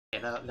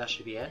Yeah, that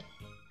should be it.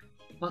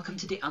 Welcome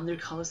to the Under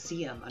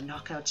Colosseum. A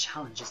knockout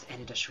challenge just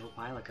ended a short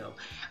while ago.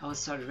 I will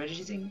start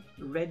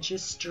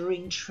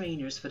registering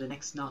trainers for the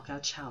next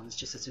knockout challenge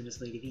just as soon as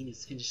Lady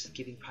Venus finishes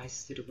giving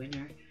prizes to the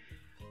winner.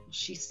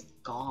 She's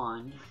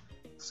gone,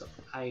 so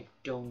I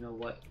don't know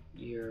what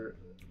you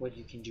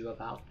can do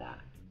about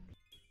that.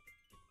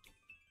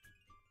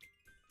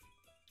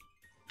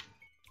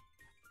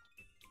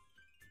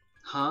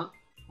 Huh?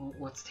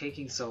 What's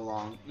taking so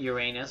long?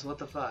 Uranus, what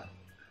the fuck?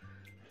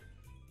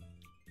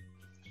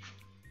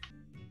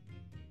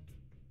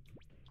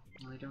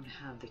 Well, I don't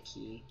have the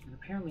key, and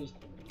apparently you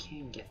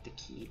can get the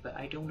key, but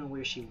I don't know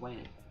where she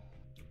went.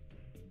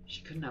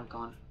 She couldn't have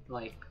gone,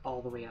 like,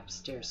 all the way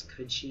upstairs,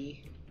 could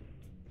she?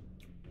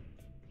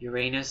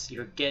 Uranus,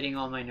 you're getting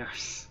on my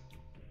nerves.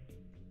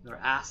 Your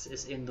ass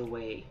is in the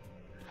way.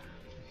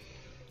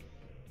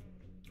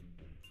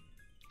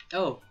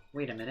 Oh,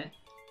 wait a minute.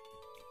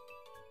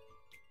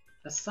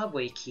 A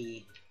subway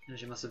key. No,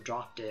 she must have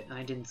dropped it.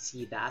 I didn't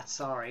see that,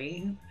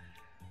 sorry.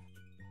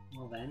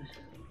 Well then.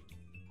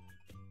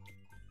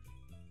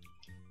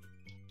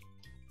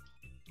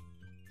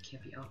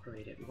 Can't be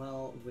operated.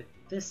 Well, with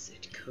this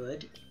it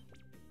could.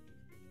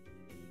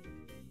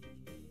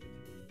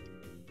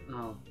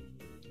 Oh.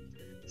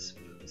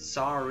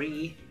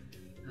 Sorry.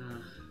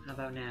 How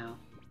about now?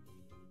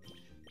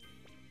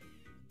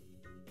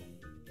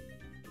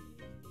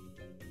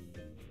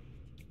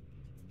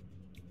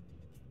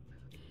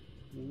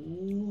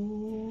 Ooh.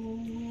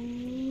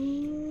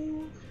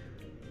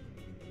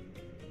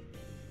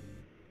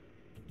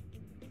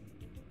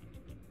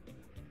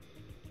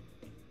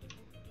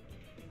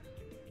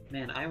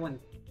 Man, I want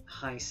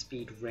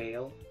high-speed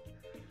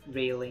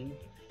railing,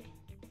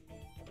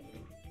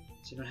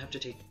 so you don't have to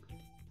take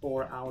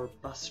 4-hour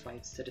bus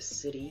rides to the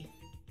city.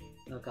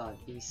 Oh god,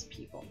 these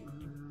people.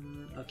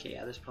 Okay,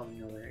 yeah, there's probably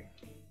nowhere.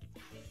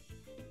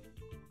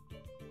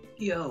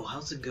 Yo,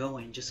 how's it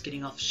going? Just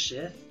getting off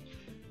shift?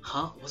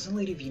 Huh? Wasn't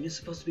Lady Venus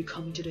supposed to be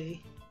coming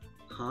today?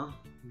 Huh?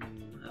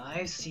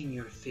 I've seen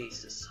your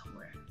faces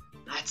somewhere.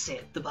 That's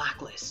it, the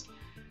blacklist.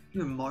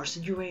 You're Mars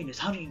and Uranus.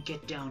 How did you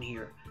get down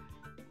here?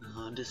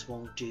 This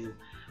won't do.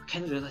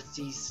 Kendra lets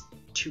these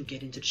two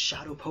get into the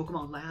Shadow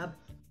Pokemon lab.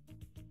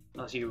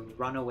 Oh, so you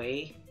run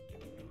away?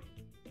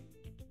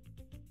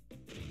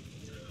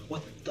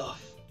 What the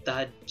f—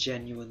 that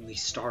genuinely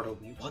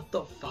startled me. What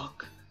the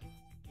fuck?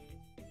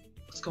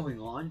 What's going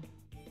on?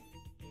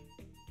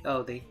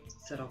 Oh, they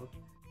set up.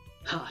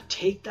 Ha!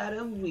 Take that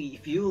and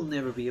leave. You'll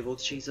never be able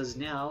to chase us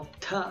now.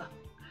 Ta!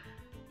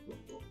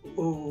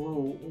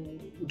 Oh,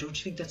 don't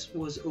you think that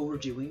was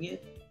overdoing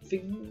it?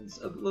 Things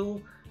a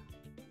little.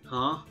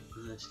 Huh?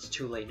 It's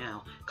too late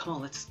now. Come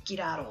on, let's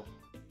skedaddle.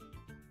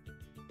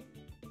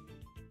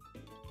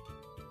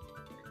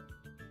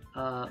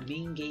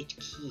 Main gate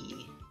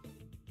key.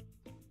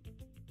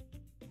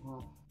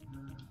 Well,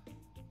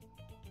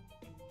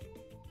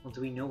 well,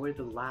 do we know where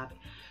the lab?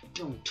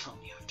 Don't tell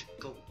me I have to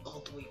go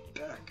all the way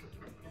back.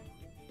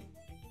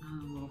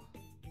 Oh.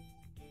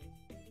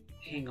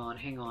 Hang on.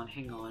 Hang on,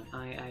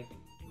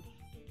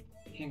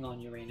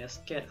 Uranus.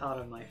 Get out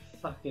of my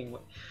fucking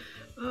way.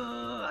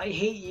 I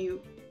hate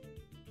you.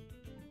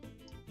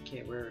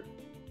 Okay, we're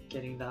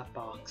getting that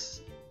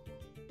box.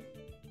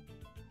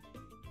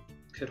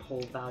 Could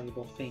hold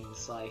valuable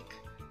things like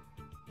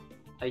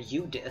a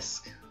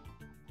U-disc.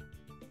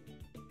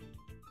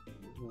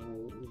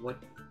 What,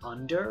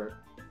 under?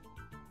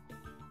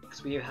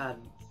 Because we had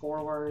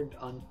forward,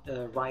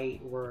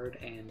 rightward,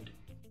 and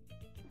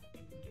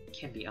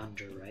can't be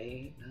under,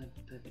 right?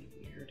 That'd be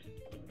weird.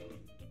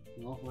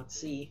 Well, let's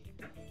see.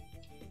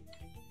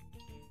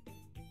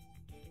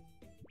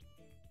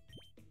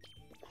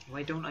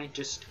 Why don't I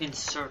just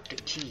insert the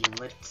key and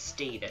let it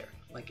stay there?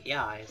 Like,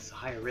 yeah, it's a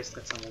higher risk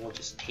that someone will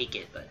just take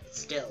it, but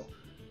still.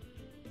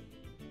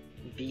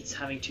 It beats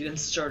having to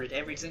insert it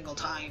every single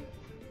time.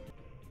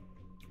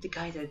 The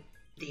guy that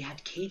they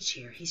had caged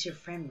here, he's your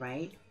friend,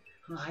 right?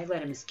 Well, I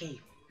let him escape.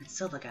 That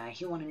Silva guy,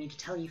 he wanted me to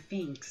tell you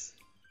things.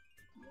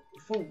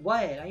 For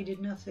what? I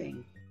did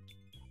nothing.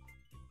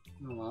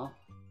 Oh well.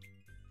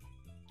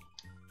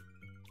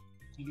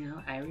 You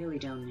know, I really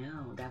don't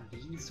know. That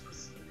Venus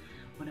was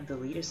one of the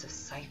leaders of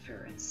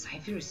Cypher, and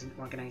Cypher is an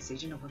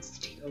organization that wants to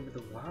take over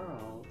the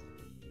world.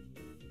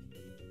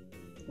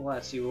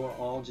 What, so you were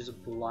all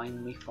just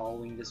blindly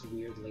following this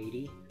weird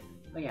lady?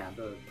 Oh yeah,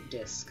 the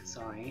disc,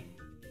 sorry.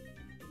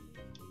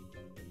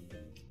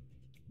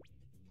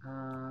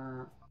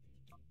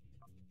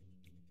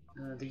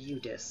 The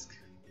U-disc.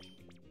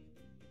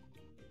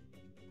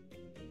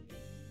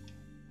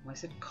 Why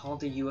is it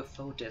called a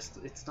UFO disc?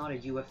 It's not a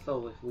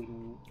UFO if we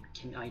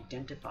can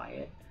identify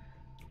it.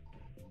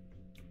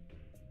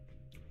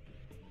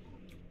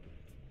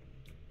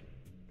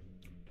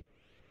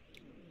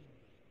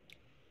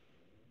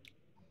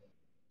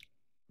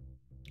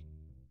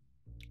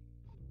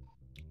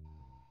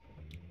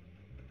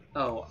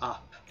 Oh,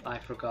 up. I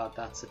forgot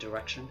that's the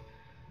direction.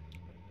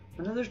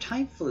 Another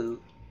time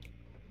flute.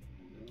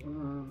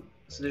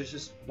 So there's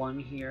just one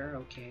here,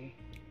 okay.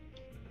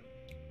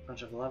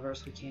 Bunch of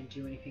levers we can't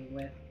do anything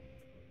with.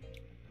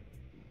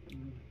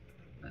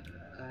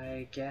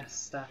 I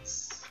guess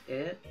that's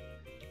it.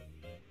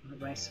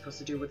 What am I supposed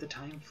to do with the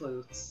time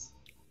flutes?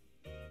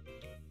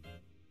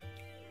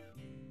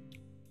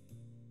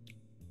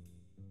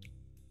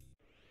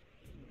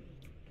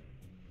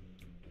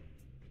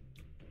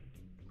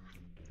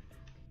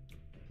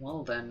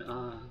 Well then,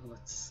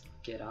 let's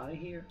get out of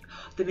here.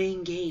 The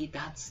main gate!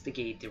 That's the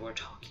gate they were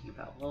talking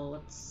about. Well,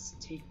 let's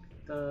take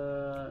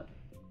the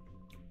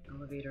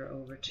elevator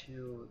over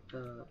to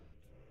the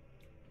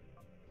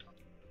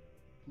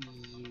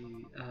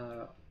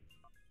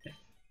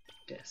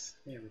this.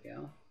 There we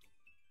go.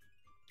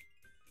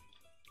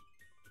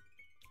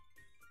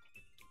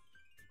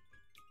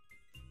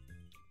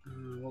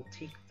 We'll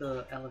take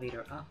the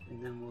elevator up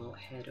and then we'll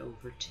head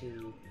over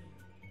to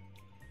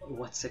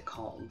what's it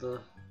called? The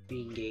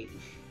main gate.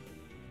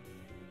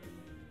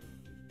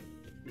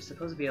 There's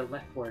supposed to be a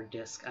leftward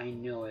disc, I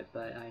know it,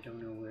 but I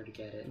don't know where to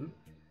get it.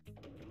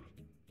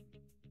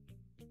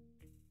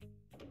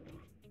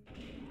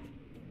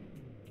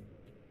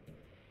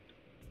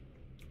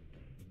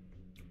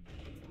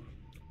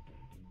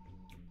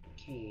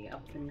 Okay,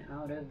 up and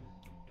out of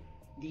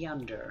the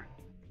under.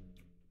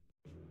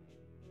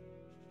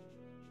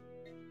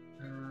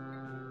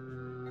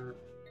 The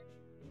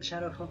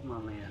Shadow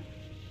Pokemon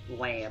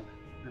Lab.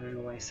 I don't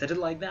know why I said it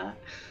like that.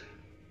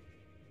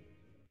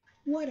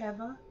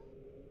 Whatever.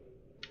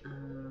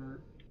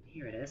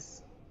 Here it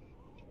is.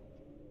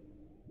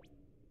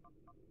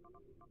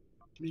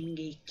 Main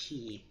gate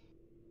key.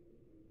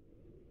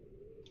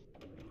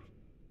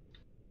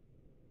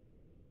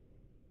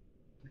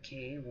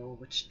 Okay, well,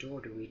 which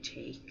door do we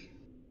take?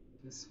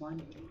 This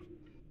one?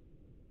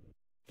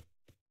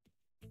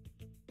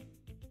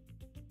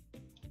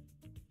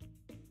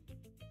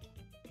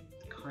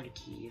 The card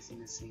key is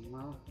missing.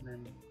 Well,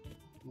 then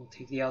we'll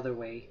take the other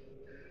way.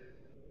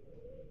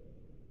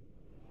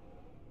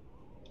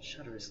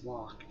 Shutter is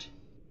locked.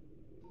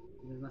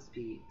 There must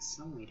be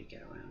some way to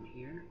get around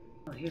here.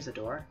 Oh, here's a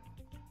door.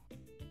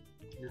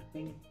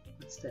 Nothing.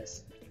 What's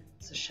this?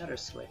 It's a shutter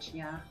switch,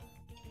 yeah.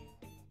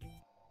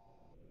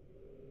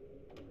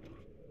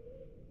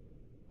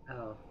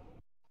 Oh.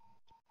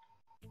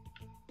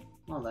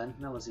 Well then,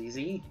 that was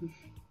easy.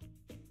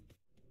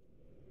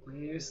 Why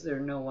is there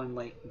no one,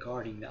 like,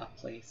 guarding that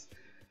place?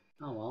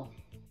 Oh well.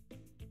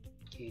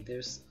 Okay,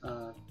 there's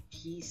a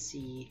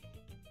PC.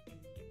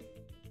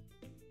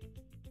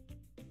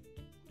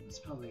 There's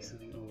probably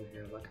something over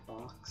here, like a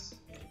box.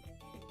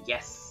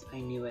 Yes, I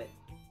knew it.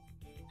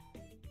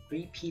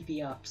 3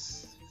 PP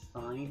ups.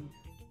 Fine.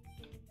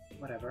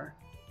 Whatever.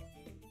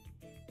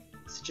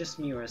 It's just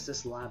me, or is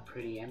this lab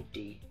pretty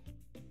empty?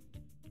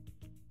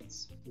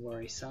 It's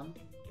worrisome.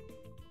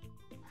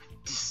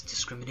 This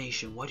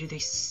discrimination. Why do they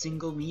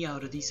single me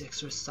out of these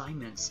extra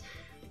assignments?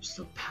 There's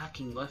still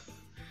packing left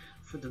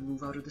for the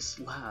move out of this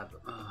lab.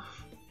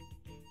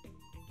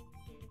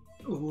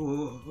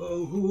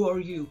 Oh, who are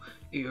you?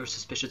 You're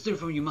suspicious,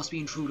 therefore you must be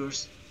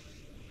intruders.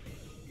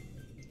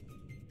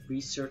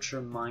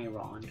 Researcher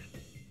Myron.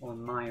 Or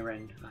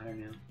Myron, I don't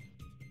know.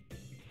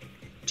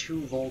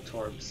 2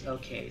 Voltorbs.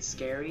 Okay,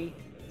 scary?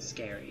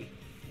 Scary.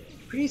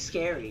 Pretty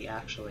scary,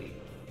 actually.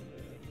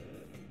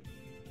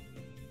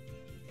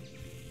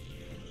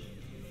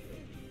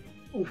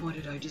 What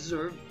did I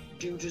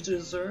do to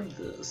deserve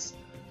this?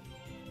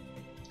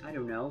 I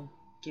don't know.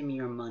 Give me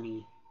your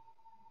money.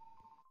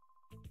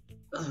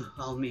 Ugh,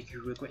 I'll make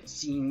you regret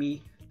seeing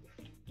me.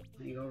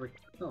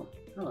 Oh,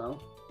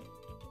 hello.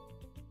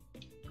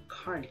 A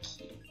card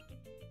key.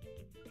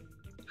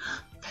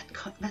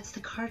 That's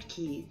the card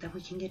key that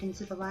we can get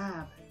into the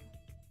lab.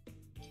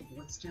 Okay, but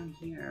what's down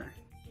here?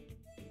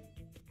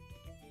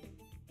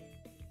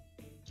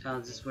 Oh,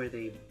 this is where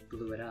they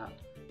blew it up.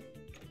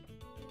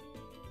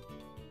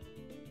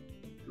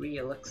 3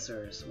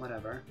 elixirs,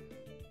 whatever.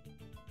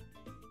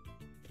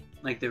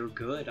 Like, they were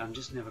good, I'm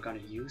just never gonna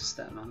use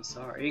them, I'm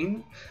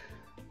sorry.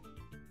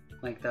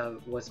 Like,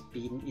 that was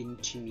beaten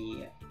into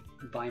me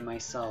by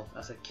myself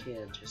as a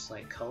kid, just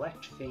like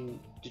collect things,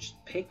 just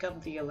pick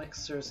up the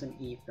elixirs and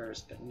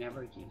ethers, but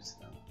never use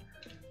them.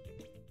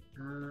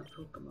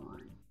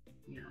 Pokemon.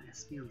 Yeah,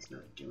 Espeon's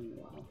not doing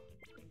well.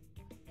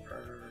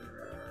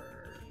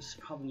 There's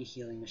probably a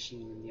healing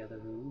machine in the other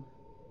room.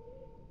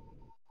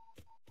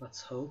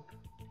 Let's hope.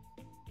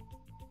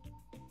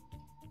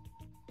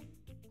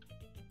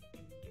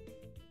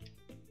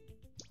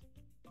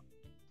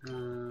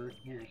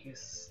 Yeah,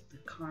 here's the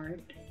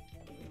card.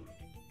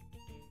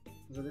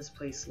 So this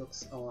place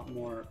looks a lot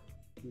more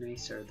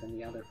nicer than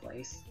the other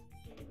place.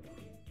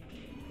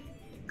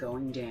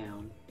 Going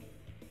down.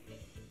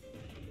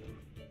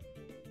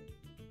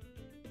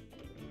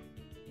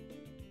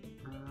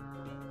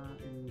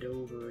 And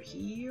over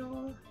here.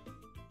 Well,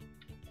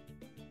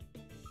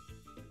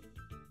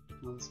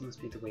 this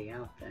must be the way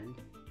out then.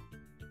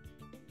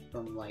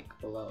 From, like,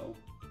 below.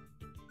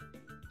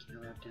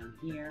 Okay, up down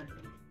here.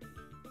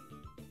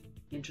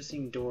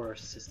 Interesting door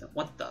system.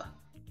 What the?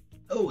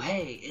 Oh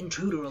hey,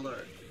 intruder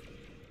alert!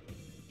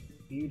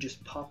 You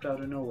just popped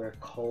out of nowhere,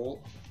 Cole.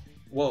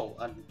 Whoa,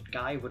 a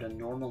guy with a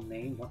normal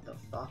name? What the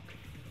fuck?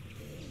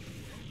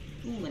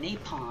 Ooh, an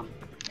Apom.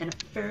 And a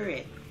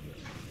ferret!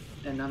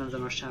 And none of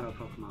them are shadow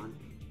Pokemon.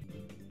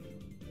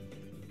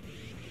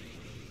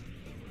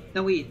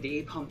 No wait,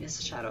 the Apom is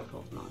a shadow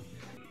Pokemon.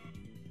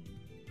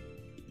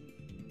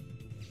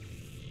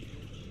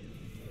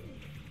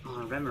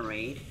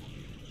 Remoraid.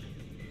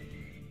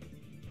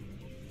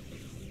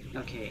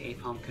 Okay,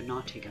 Apom could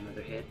not take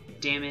another hit.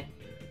 Damn it.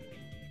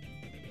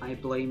 I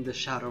blame the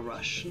Shadow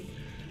Rush.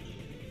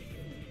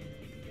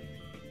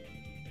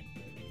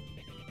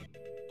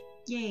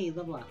 Yay,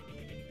 level up.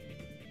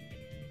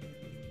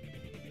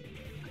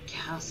 A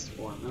cast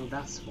form, oh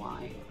that's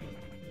why.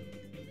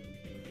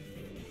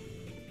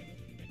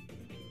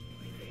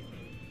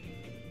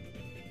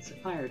 It's a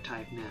fire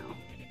type now.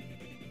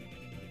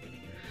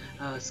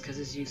 Oh, it's because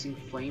it's using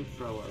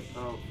Flamethrower,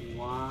 but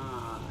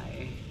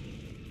why?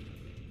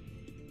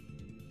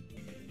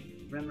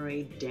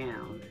 Remoraid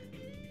down.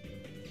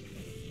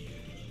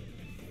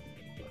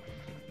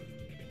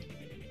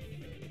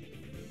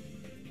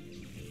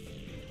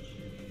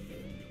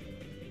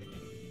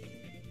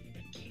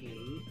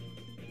 Okay.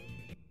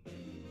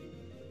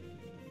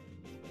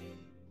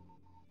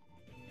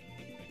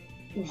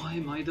 Why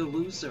am I the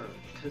loser?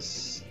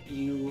 Because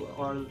you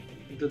are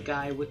the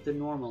guy with the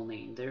normal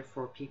name,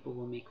 therefore people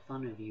will make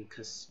fun of you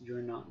because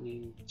you're not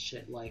named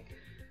shit like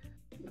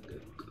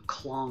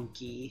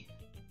Clonky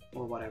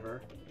or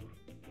whatever.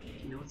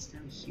 You know what's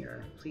down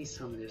here? Please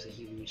tell me there's a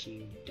healing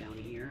machine down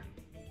here.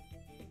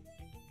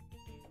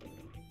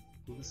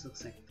 Well, this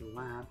looks like the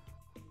lab.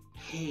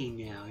 Hey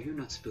now, you're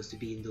not supposed to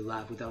be in the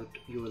lab without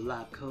your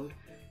lab coat.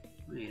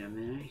 Wait a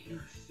minute, your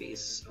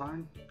faces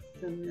aren't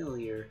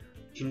familiar.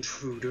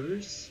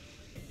 Intruders?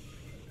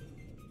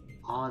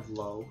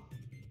 Oddlow.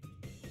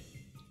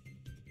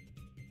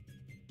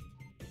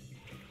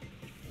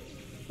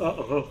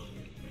 Uh-oh.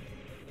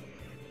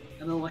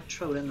 An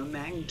Electrode and a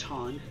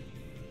Magneton.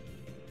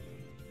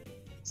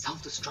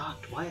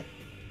 Self-destruct, what?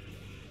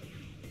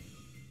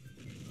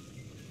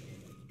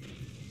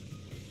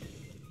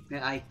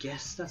 Yeah, I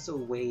guess that's a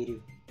way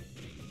to,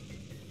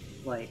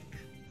 like,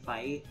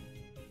 fight.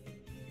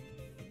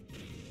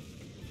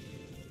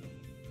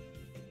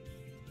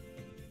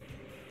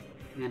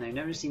 Man, I've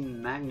never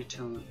seen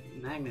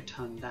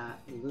Magneton that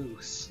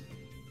loose.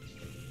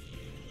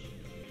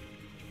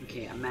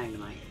 Okay, a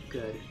Magnemite.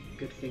 Good.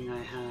 Good thing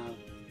I have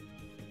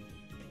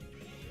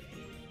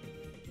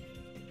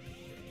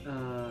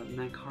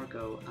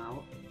Magcargo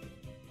out.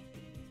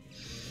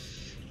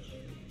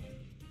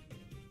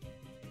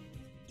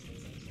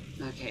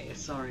 Okay,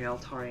 sorry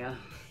Altaria.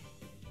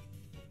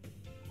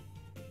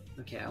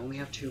 Okay, I only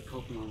have 2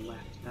 Pokemon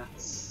left. That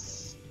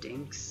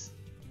stinks.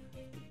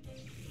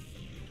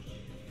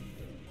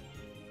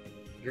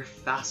 You're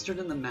faster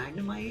than the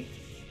Magnemite?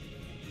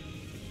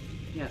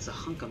 Yeah, it's a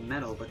hunk of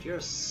metal, but you're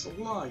a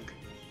slug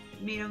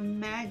made of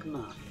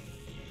magma.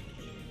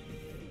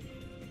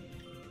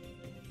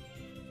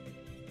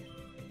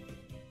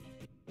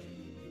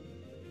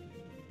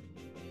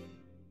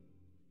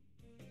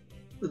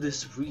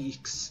 This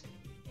reeks.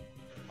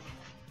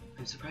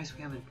 I'm surprised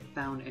we haven't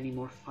found any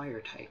more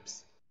fire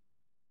types.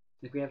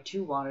 Like, we have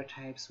 2 water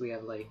types, we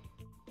have like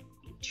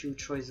 2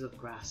 choices of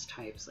grass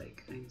types.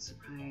 Like, I'm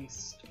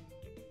surprised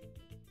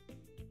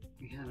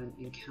we haven't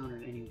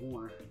encountered any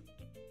more.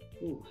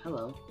 Ooh,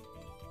 hello.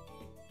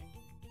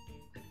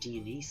 A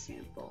DNA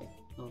sample.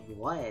 Of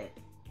what? What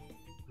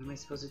am I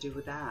supposed to do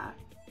with that?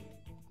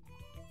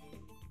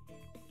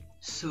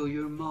 So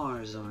you're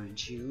Mars,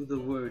 aren't you? The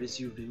word is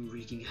you've been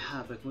wreaking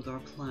havoc with our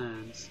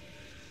plans.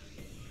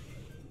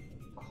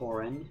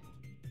 Corin.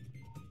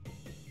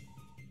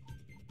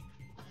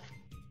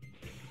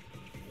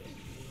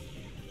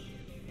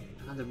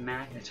 Another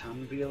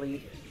Magneton,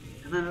 really?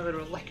 And another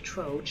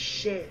Electrode,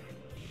 shit!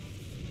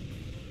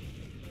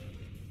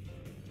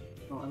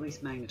 Well, at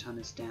least Magneton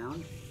is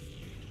down.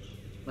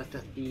 Let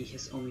that be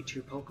his only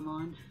 2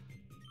 Pokemon.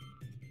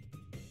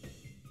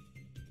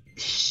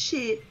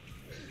 Shit!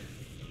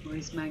 At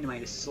least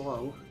Magnemite is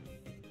slow.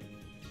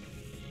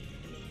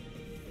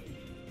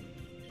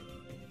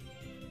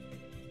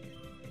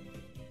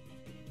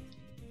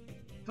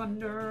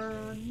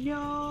 Thunder!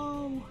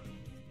 No!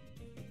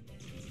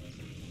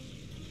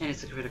 And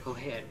it's a critical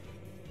hit.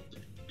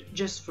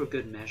 Just for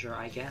good measure,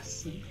 I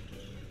guess.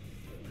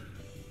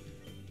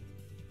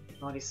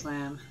 Body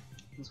Slam.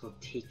 This will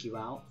take you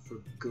out for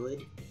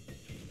good.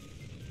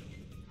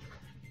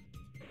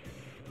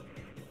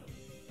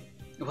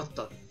 What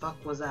the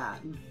fuck was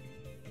that?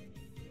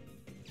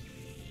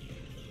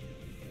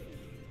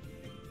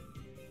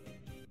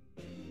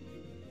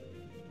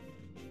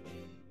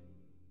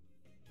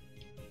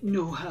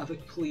 No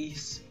havoc,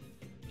 please.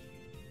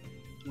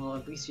 Well,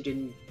 at least you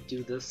didn't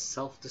do the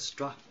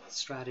self-destruct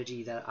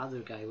strategy that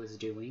other guy was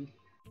doing.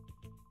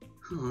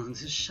 Huh,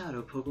 the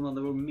shadow Pokemon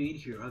that were made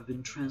here have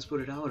been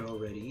transported out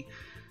already.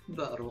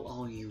 Battle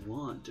all you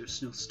want,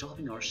 there's no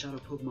stopping our shadow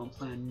Pokemon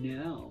plan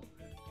now.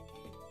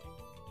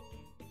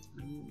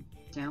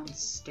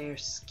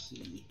 Downstairs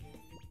key.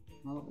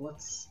 Well,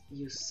 let's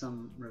use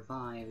some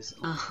revives.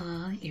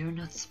 You're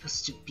not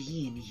supposed to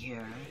be in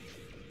here.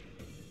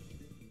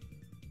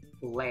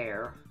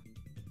 Lair.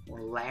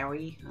 Or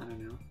Larry, I don't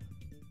know.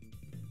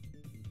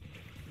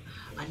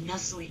 A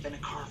Nuzleaf and a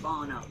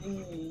Carvana,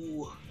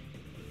 ooh!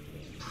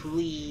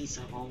 Please,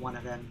 I want one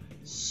of them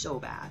so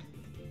bad.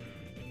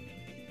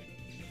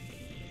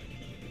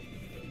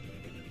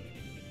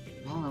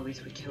 Well, at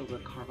least we killed a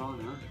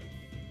Carvana.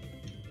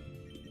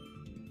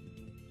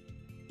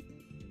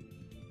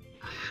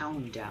 A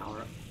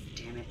Houndour,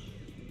 damn it.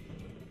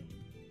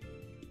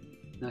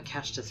 Now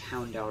catch this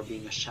Houndour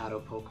being a shadow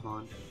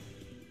Pokemon.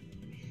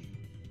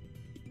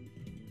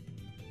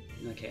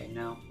 Okay,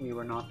 no, we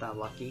were not that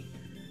lucky.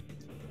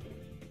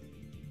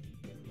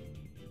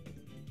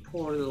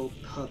 Poor little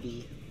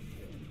puppy.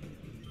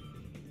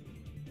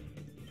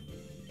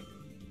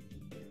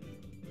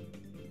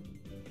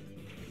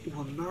 Ooh,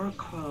 a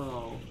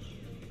Murkrow!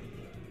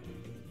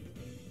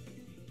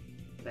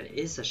 That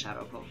is a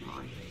shadow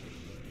Pokemon.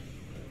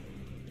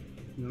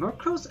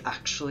 Murkrow's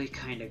actually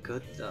kinda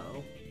good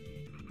though.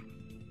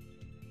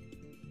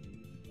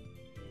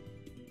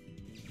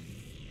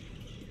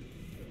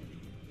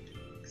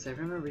 Cause I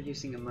remember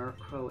using a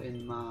Murkrow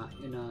in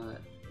a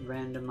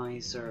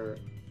randomizer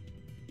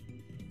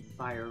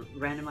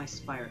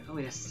randomized fire. Oh,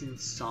 yes,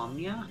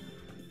 Insomnia?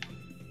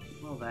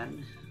 Well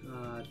then,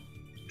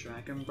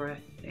 Dragon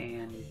Breath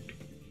and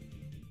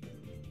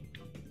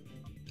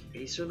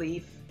Base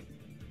Relief.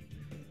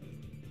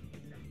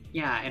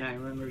 Yeah, and I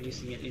remember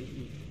using it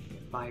in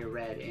Fire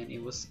Red, and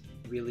it was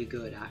really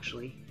good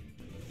actually.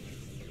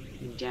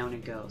 And down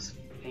it goes.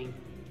 Thank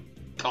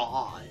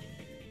God.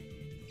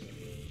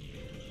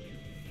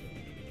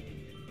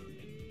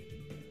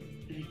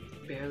 And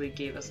it barely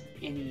gave us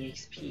any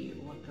XP.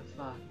 What the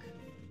fuck?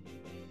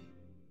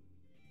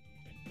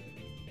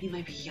 You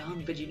might be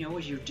young, but you know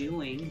what you're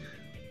doing.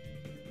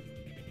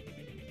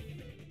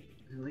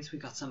 At least we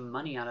got some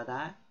money out of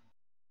that.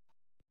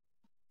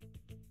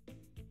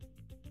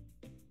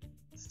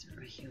 Is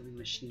there a healing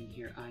machine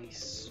here? I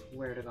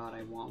swear to God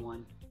I want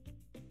one.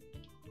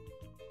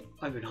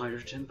 I've been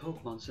hired 10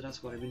 Pokemon, so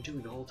that's what I've been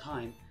doing the whole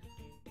time.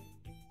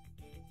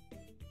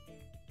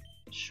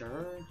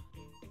 Sure?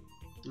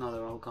 No,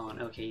 they're all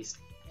gone. Okay, he's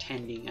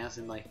tending as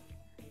in like,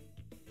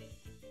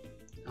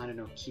 I don't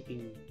know,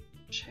 keeping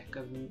check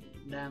of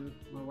them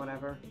or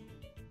whatever.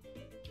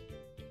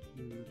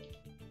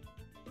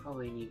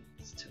 Probably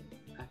needs to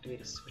activate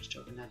a switch to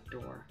open that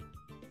door.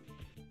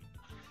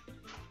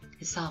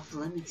 It's off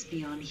limits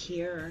beyond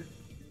here.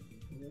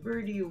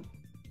 Where do you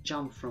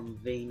jump from,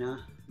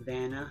 Vanna?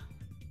 Vana?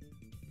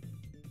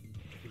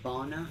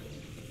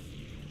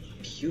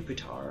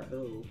 Pupitar,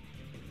 oh.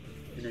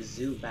 And a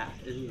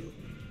Zubat, ooh.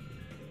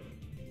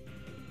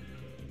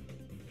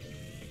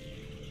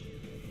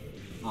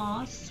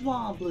 Aw,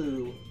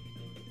 Swablu!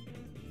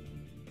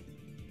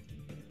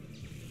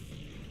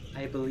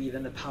 I believe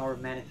in the power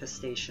of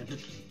manifestation.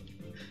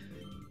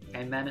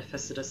 I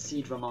manifested a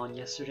Seedramon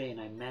yesterday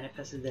and I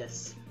manifested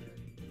this.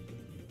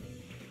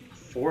 A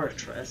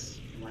fortress?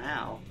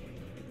 Wow.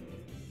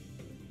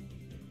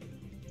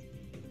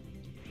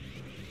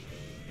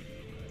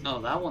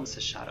 Oh, that one's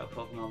a shadow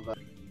Pokemon, but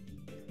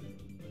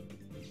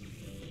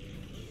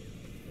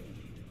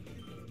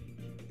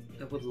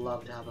I would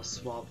love to have a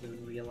Swablu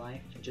in real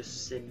life.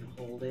 Just sit and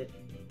hold it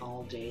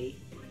all day.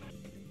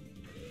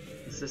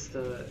 Is this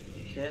the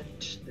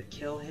hit? The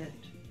kill hit?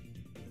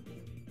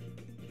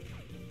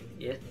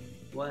 It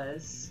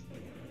was.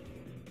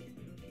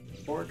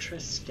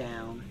 Fortress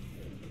down.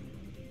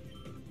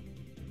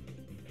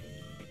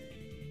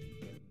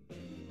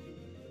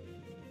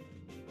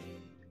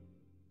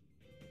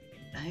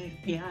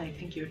 Yeah, I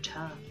think you're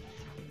tough.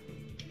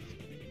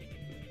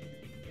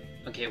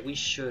 Okay, we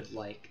should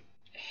like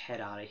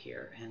head out of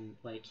here and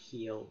like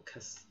heal,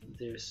 because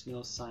there's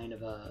no sign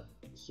of a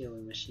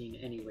healing machine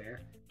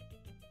anywhere.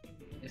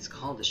 It's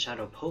called the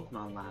Shadow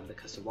Pokemon Lab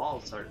because the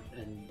walls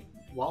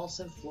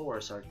and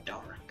floors are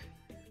dark.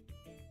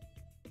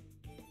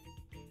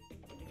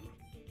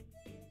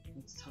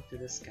 Let's talk to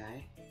this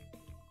guy.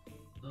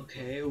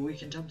 Okay, we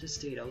can dump this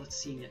data. Let's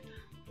see it.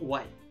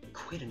 What?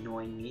 Quit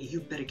annoying me.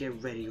 You better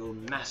get ready or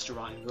Master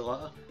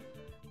Angela.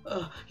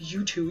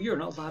 You two, you're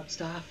not lab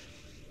staff.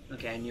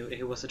 Okay, I knew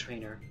it was a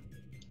trainer.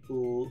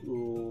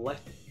 Leafco.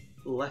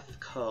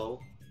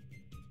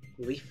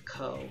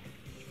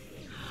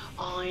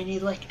 Oh, an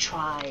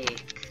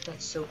Electrike!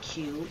 That's so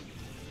cute.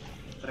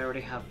 But I already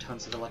have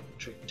tons of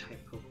electric type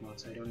Pokemon,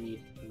 so I don't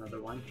need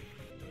another one.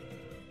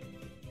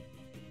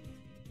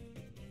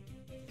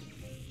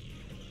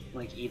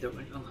 Like either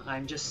one. Oh,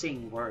 I'm just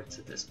saying words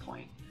at this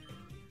point.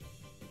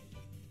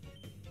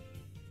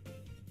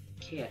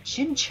 Okay, a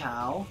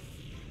Chinchou.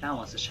 That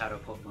one's a shadow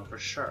Pokemon for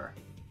sure.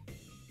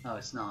 No,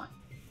 it's not.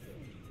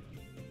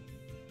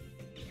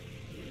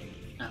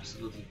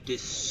 Absolutely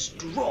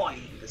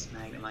destroying this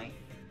Magnemite.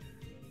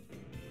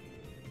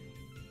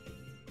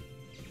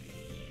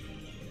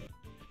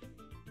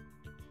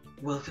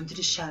 Welcome to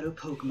the Shadow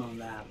Pokemon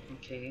Lab,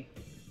 okay?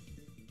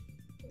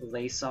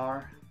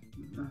 Lazar.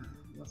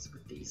 What's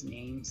with these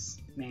names,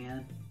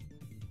 man?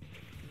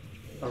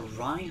 A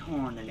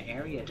Rhyhorn and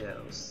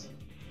Ariados.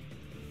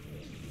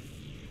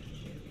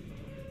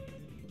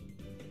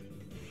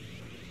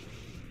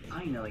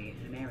 Finally,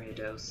 an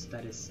Ariados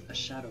that is a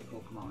shadow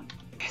Pokemon.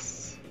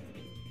 Yes!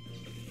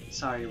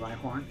 Sorry,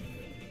 Rhyhorn.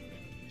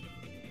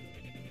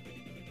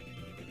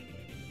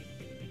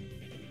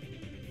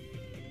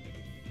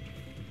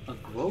 A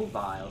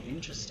Grovyle,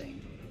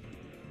 interesting.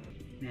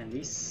 Man,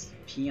 these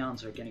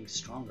peons are getting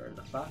stronger,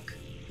 the fuck?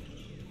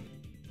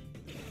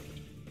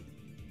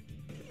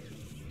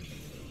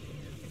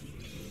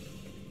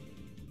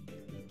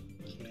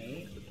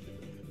 Okay.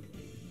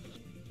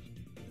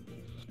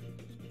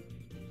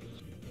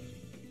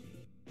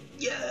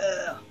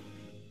 Yeah!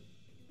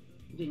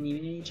 Didn't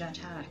even need to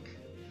attack.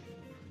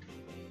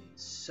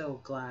 So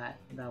glad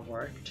that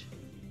worked.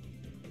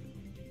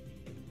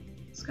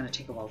 It's gonna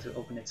take a while to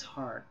open its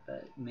heart,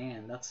 but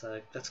man, that's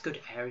good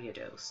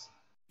Ariados.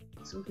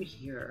 What's over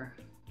here?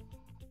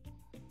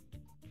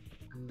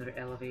 Another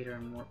elevator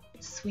and more.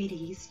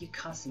 Sweeties, you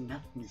caused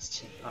enough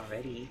mischief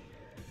already.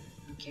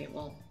 Okay,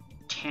 well,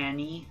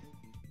 Tanye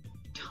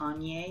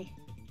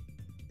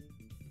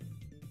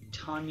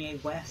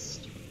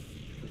West,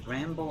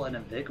 Ramble and a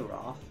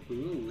Vigoroth.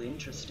 Ooh,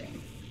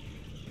 interesting.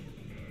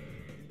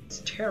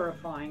 It's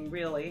terrifying,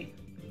 really.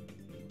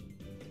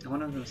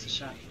 One of them is a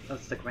shot.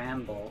 That's the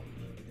Gramble.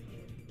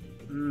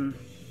 And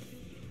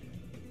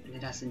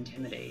it has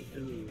Intimidate.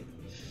 Ooh.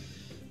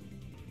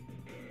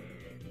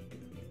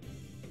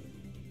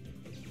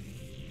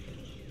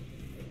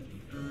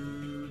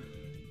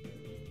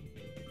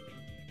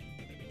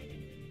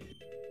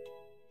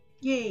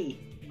 Yay!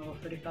 Level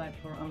 35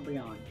 for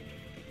Umbreon.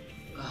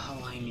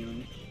 Oh, I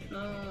knew.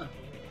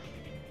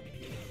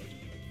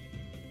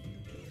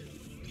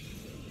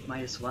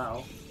 Might as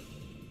well.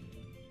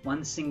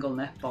 One single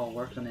netball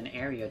worked on an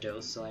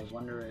Ariados, so I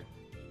wonder if...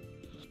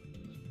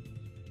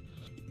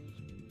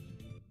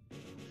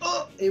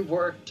 Oh! It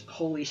worked!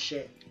 Holy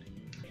shit.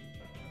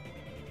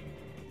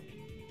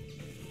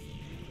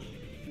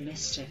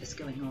 Mischief is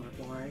going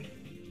overboard.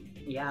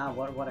 Yeah,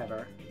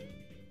 whatever.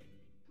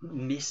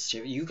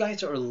 Mischief. You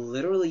guys are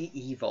literally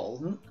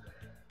evil.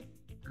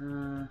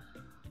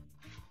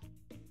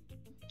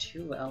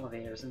 Two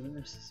elevators, and then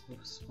there's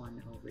this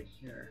one over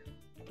here.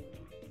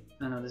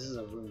 Oh no, this is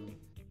a room.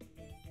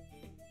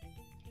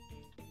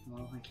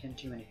 Well, I can't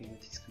do anything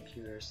with these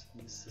computers.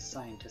 This is a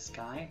scientist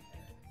guy.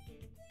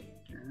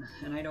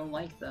 And I don't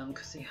like them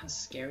because they have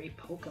scary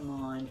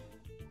Pokemon.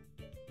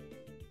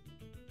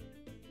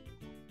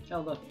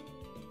 Oh look.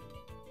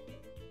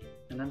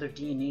 Another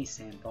DNA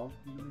sample.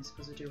 What am I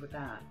supposed to do with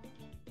that?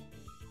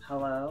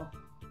 Hello?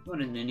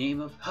 What in the name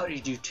of... How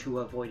did you two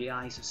avoid the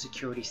eyes of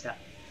security staff?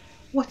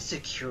 What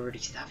security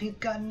staff? You've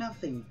got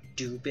nothing,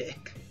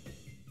 Dubik.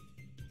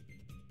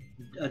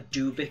 A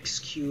Dubik's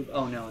cube?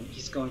 Oh no,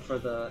 he's going for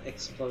the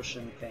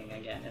explosion thing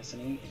again, isn't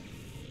he?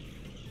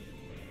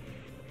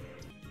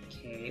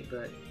 Okay,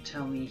 but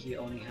tell me he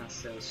only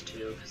has those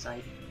two, because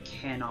I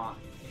cannot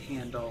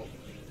handle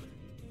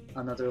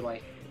another,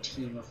 like,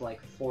 team of,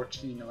 like,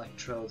 14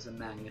 electrodes and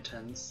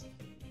magnetons.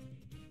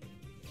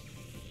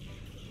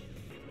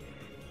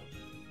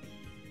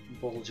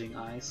 Bulging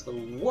eyes.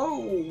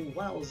 Whoa!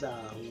 Wowza!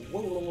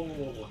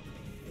 Whoa!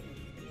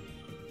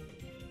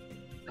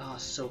 Oh,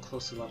 so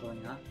close to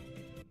leveling up.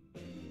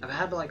 I've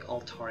had like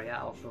Altaria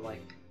out for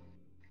like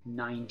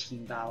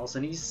 19 battles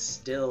and he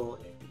still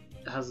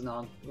has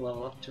not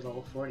leveled up to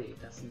level 40.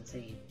 That's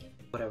insane.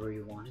 Whatever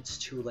you want, it's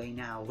too late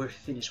now. We're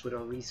finished with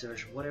our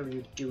research. Whatever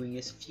you're doing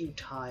is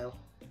futile.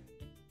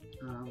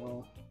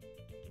 Well,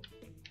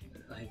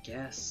 I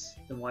guess.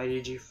 Then why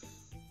did you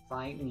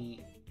fight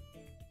me?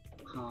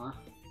 Huh?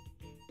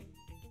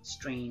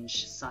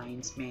 Strange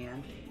science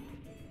man.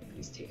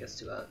 Please take us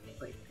to a,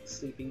 like,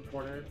 sleeping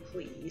quarter,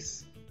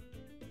 please.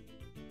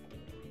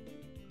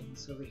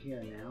 What's over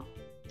here now?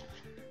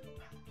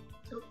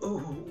 Oh,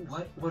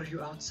 what are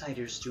you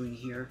outsiders doing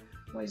here?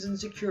 Why isn't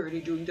security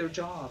doing their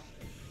job?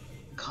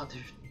 God,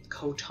 there's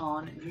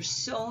Koton, and there's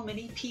so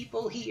many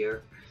people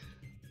here.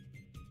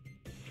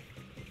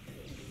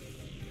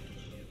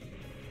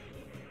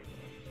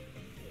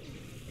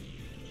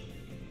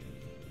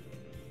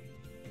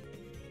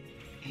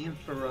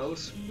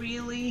 Ampharos,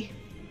 really?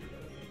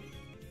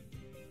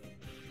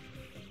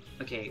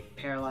 Okay,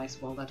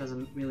 paralyzed. Well, that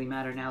doesn't really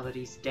matter now that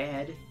he's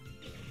dead.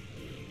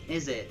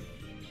 Is it?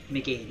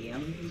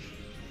 Megadium.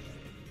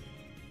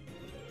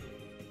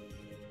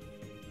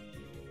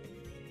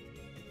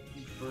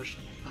 For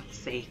fuck's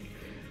sake.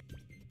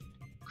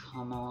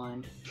 Come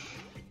on.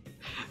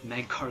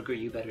 Magcarger,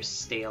 you better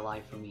stay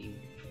alive for me,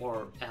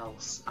 or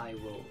else I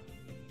will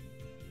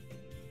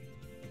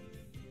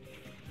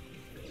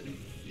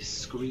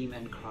scream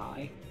and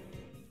cry.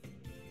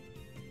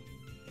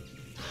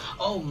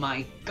 Oh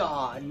my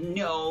god,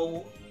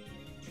 no!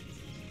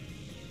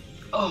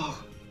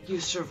 Oh, you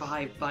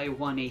survived by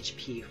 1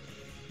 HP.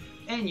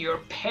 And you're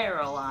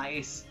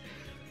paralyzed!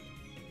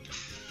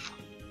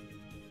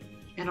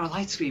 And our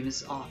light screen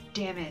is off,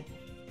 damn it!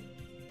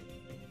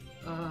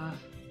 Well,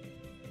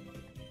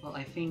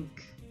 I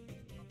think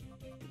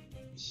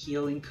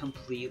healing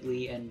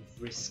completely and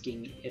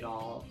risking it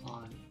all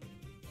on...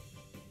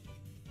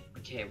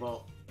 Okay,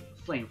 well,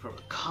 Flamethrower,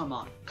 come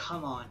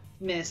on,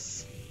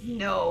 miss!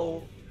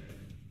 No!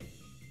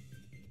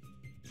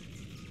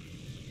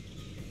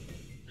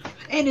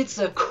 And it's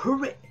a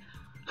crit!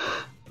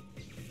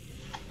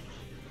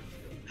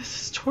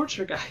 This is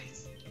torture,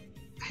 guys.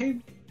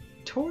 I'm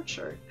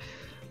tortured.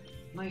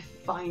 My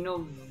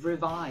final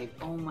revive.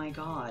 Oh my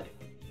god.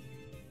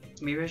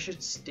 Maybe I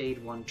should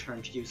stayed one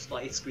turn to use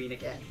light screen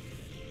again.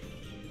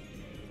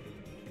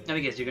 Now I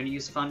guess you're gonna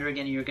use thunder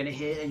again and you're gonna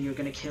hit and you're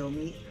gonna kill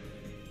me.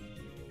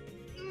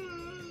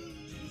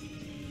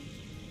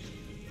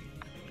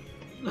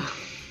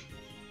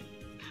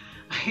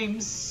 I'm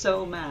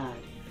so mad.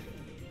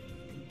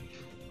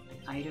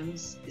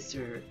 Items?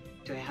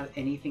 Do I have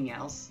anything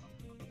else?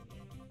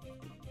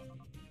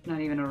 Not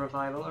even a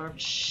revival herb?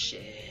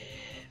 Shit.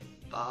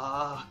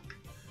 Fuck.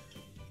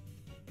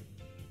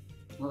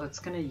 Well,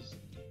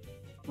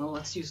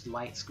 let's use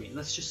light screen.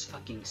 Let's just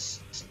fucking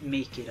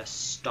make it a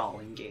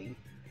stalling game.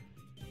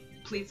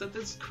 Please let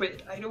this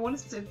crit. I don't want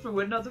to sit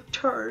for another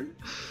turn.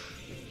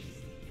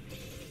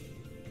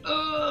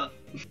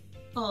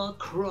 Oh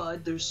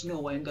crud, there's no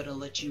way I'm gonna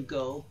let you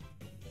go.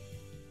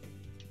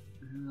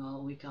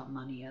 Oh, we got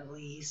money at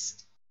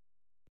least.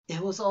 It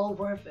was all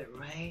worth it,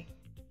 right?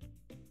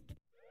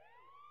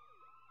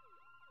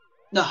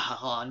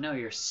 Oh, no,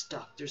 you're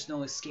stuck. There's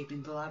no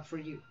escaping the lab for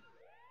you.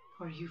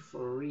 Are you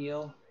for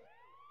real?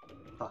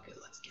 Fuck it,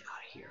 let's get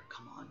out of here.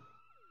 Come on.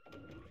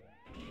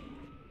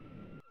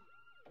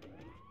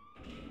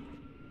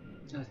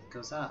 Oh, it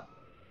goes up.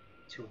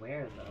 To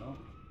where, though?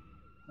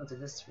 Oh, to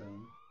this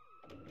room.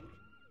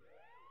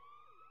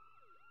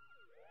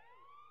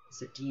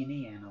 It's a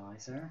DNA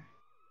analyzer.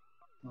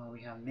 Well,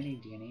 we have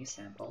many DNA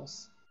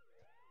samples.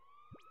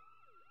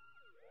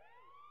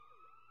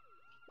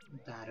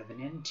 That of an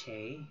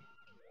Entei.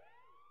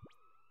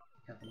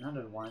 We have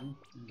another one.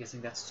 I'm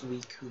guessing that's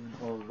Suicune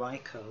or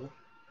Raikou.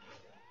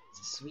 It's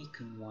a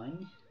Suicune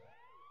one.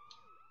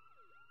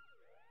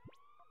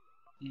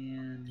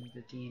 And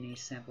the DNA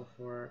sample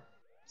for...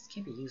 This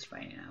can't be used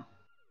right now.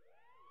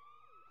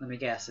 Let me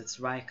guess, it's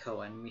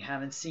Raikou, and we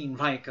haven't seen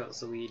Raikou,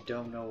 so we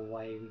don't know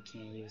why we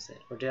can't use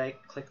it. Or did I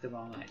click the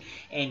wrong line?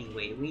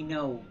 Anyway, we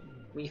know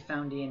we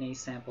found DNA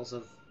samples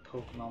of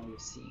Pokemon we've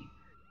seen.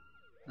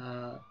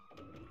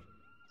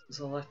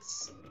 So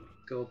let's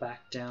go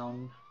back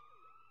down,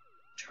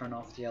 turn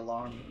off the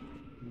alarm,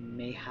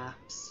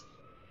 mayhaps.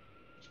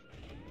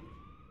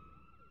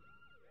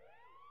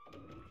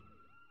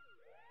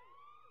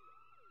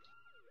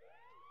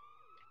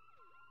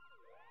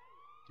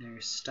 Now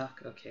you're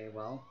stuck? Okay,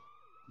 well,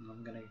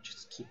 I'm gonna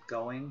just keep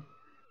going.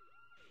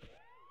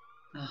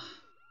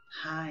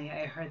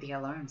 Hi, I heard the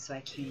alarm, so I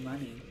came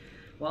running.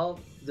 Well,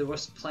 there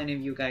was plenty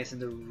of you guys in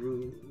the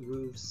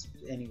roofs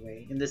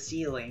anyway. In the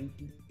ceiling.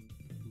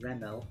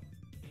 Remo.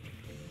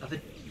 Of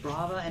a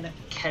Brava and a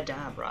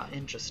Kadabra.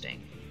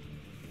 Interesting.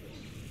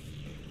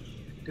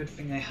 Good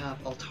thing I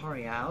have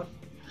Altaria out.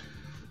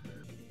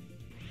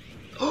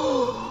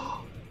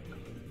 Oh!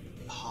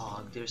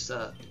 Pog, there's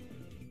a...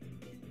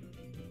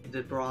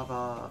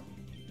 Vibrava...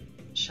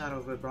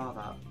 Shadow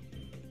Vibrava.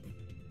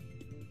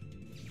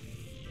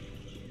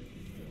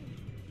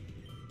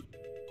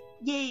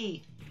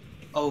 Yay!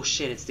 Oh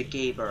shit, it's the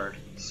gay bird.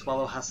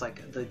 Swallow has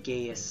like the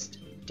gayest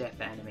death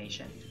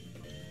animation.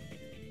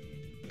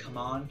 Come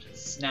on,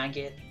 snag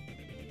it.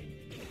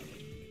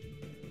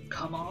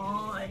 Come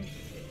on!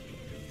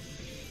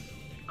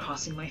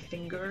 Crossing my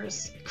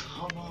fingers.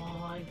 Come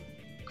on!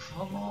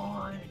 Come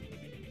on!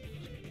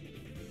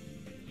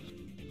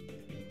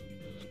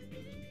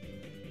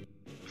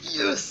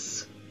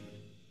 Yes!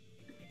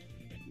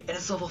 And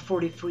it's level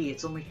 43,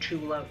 it's only 2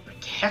 left.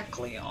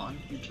 Kecleon.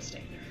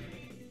 Interesting.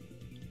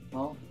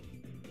 Well,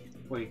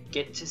 we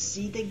get to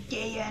see the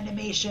gay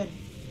animation.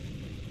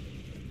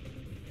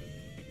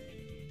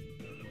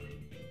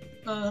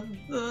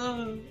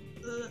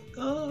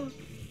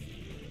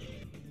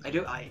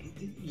 I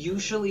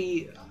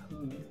usually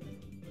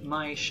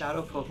my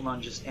shadow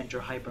Pokemon just enter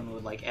hyper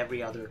mode like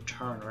every other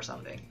turn or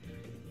something.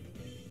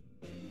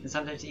 And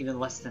sometimes even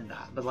less than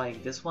that. But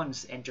like this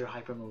one's enter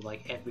hyper mode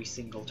like every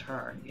single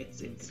turn.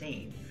 It's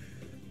insane.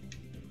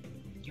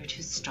 You're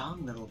too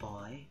strong, little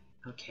boy.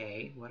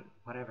 Okay,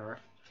 whatever.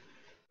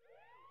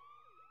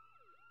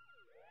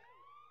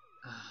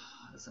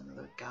 There's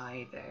another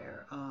guy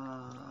there.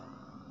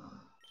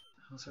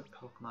 How's our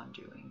Pokemon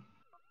doing?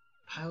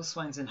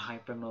 Piloswine's in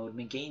hyper mode.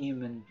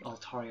 Meganium and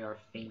Altaria are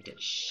faint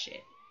as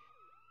shit.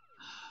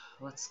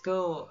 Let's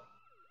go.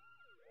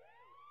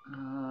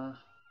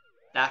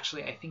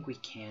 Actually, I think we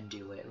can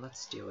do it.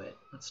 Let's do it.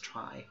 Let's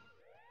try.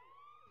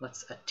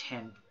 Let's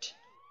attempt.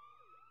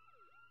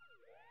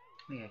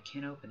 Wait, I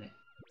can't open it.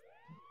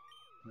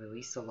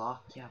 Release the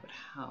lock? Yeah, but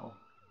how?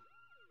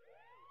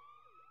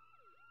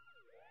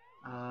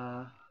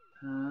 Huh?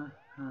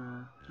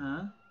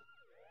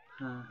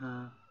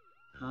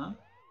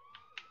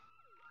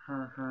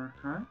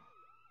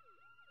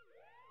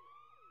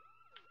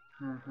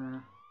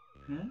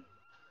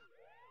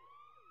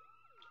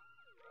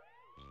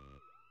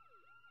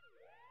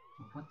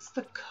 What's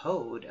the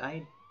code?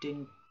 I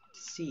didn't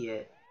see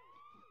it.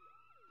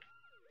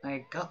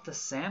 I got the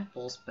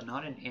samples, but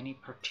not in any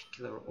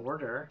particular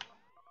order.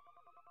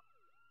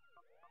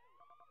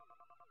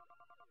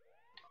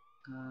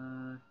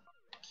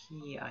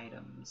 Key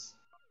items.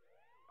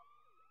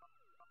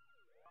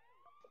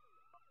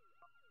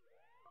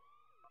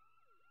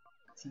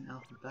 It's an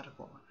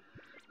alphabetical one.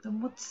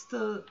 Then what's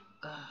the...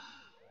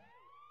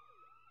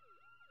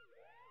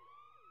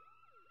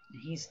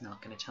 He's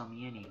not gonna tell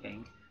me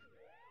anything.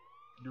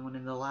 No one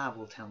in the lab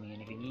will tell me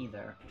anything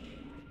either.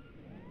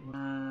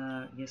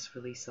 Yes,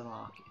 release the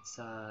lock. It's,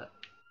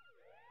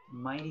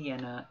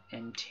 Mightyena,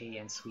 Entei,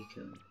 and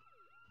Suicune.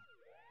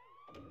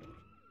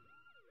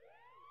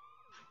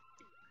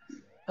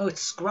 Oh,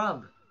 it's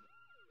Scrub!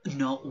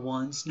 Not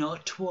once,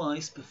 not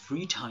twice, but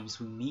 3 times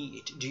we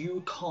meet. Do you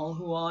recall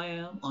who I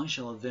am? I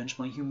shall avenge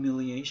my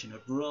humiliation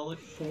at Relic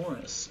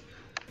Forest.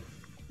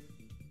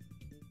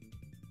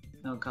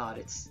 Oh god,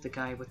 it's the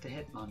guy with the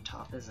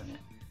Hitmontop, isn't it?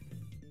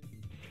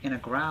 In a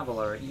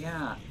Graveler,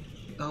 yeah.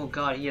 Oh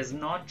god, he has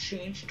not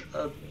changed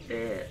a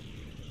bit.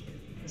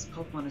 This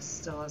Pokemon is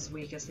still as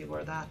weak as they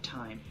were that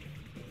time.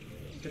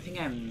 Good thing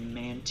I have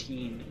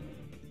Mantine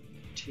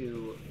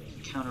to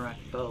counteract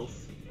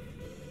both.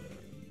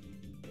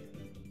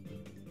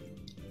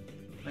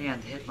 Oh yeah,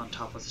 and the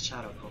Hitmontop was a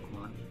Shadow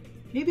Pokemon.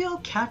 Maybe I'll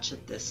catch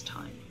it this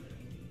time.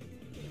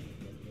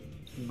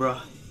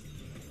 Bruh.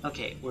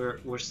 Okay,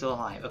 we're still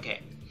alive.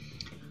 Okay.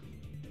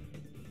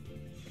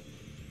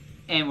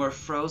 And we're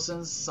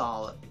frozen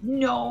solid.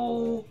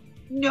 No!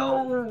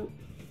 No!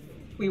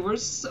 We were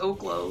so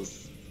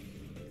close.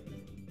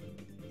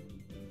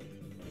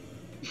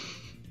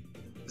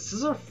 This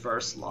is our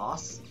first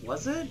loss?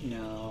 Was it?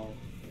 No.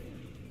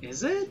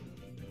 Is it?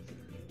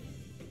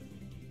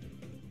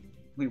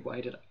 We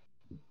waited.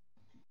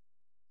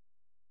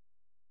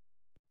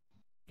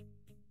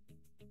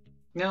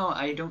 No,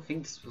 I don't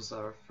think this was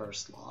our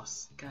first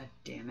loss. God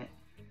damn it.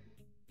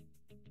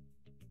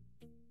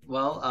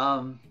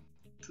 Well,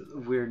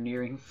 we're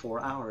nearing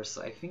 4 hours,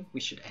 so I think we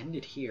should end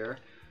it here.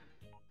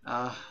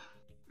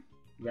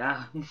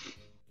 Yeah,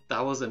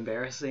 that was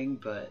embarrassing,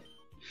 but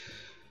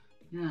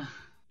yeah,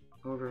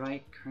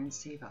 overwrite current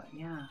save out.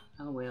 Yeah,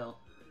 I will.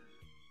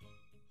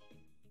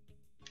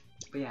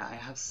 But yeah, I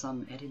have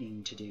some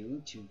editing to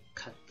do to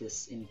cut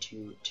this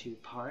into 2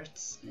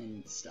 parts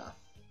and stuff.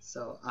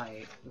 So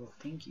I will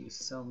thank you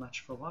so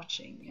much for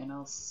watching, and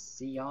I'll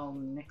see y'all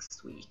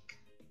next week.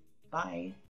 Bye!